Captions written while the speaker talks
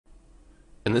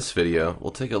In this video, we'll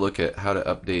take a look at how to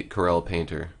update Corel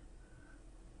Painter.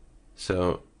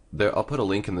 So I'll put a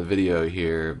link in the video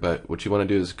here, but what you want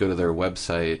to do is go to their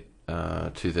website,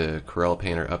 to the Corel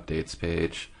Painter updates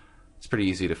page. It's pretty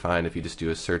easy to find. If you just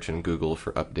do a search in Google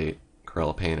for update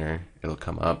Corel Painter, it'll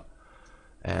come up.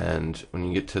 And when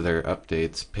you get to their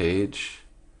updates page,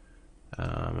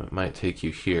 it might take you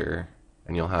here,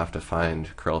 and you'll have to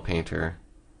find Corel Painter.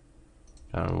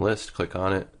 Down on the list, click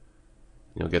on it.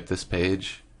 You'll get this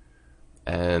page,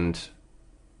 and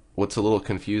what's a little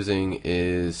confusing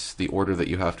is the order that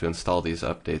you have to install these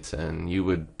updates in. You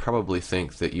would probably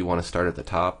think that you want to start at the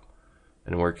top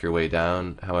and work your way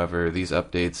down. However, these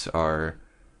updates are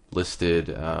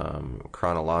listed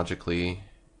chronologically,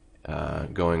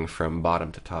 going from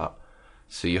bottom to top.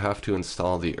 So you have to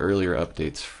install the earlier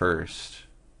updates first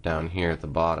down here at the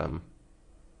bottom.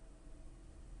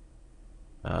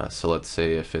 So let's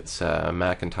say if it's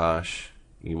Macintosh,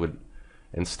 you would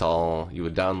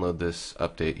download this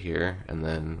update here, and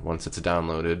then once it's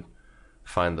downloaded,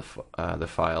 find the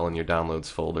file in your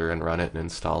downloads folder and run it and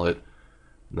install it.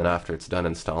 And then after it's done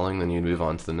installing, then you move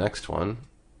on to the next one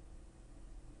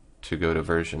to go to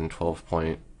version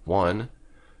 12.1,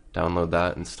 download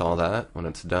that, install that. When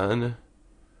it's done,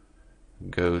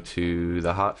 go to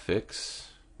the hotfix.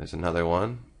 There's another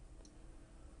one.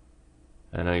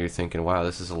 I know you're thinking, wow,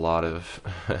 this is a lot of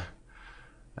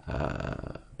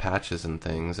patches and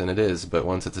things, and it is, but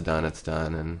once it's done,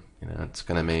 and it's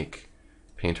going to make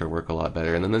Painter work a lot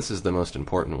better. And then this is the most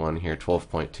important one here,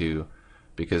 12.2,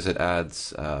 because it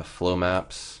adds flow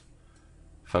maps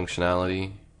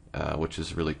functionality, which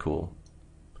is really cool.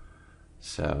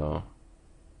 So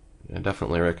I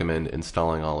definitely recommend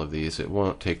installing all of these. It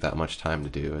won't take that much time to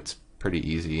do. It's pretty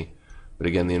easy. But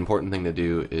again, the important thing to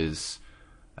do is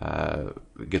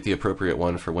get the appropriate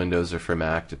one for Windows or for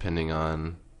Mac, depending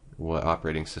on what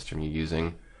operating system you're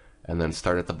using, and then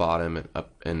start at the bottom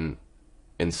and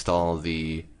install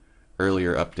the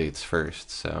earlier updates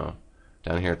first. So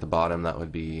down here at the bottom, that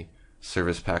would be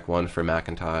Service Pack 1 for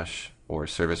Macintosh or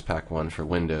Service Pack 1 for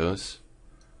Windows.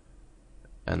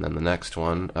 And then the next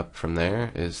one up from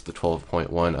there is the 12.1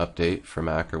 update for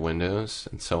Mac or Windows,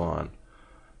 and so on.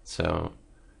 So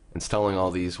installing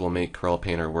all these will make Corel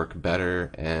Painter work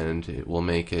better, and it will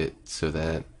make it so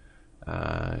that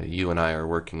you and I are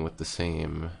working with the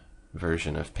same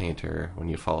version of Painter when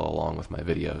you follow along with my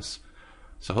videos.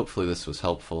 So hopefully this was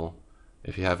helpful.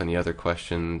 If you have any other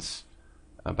questions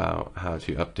about how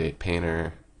to update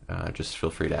Painter, just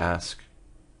feel free to ask.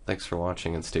 Thanks for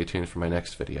watching, and stay tuned for my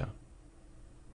next video.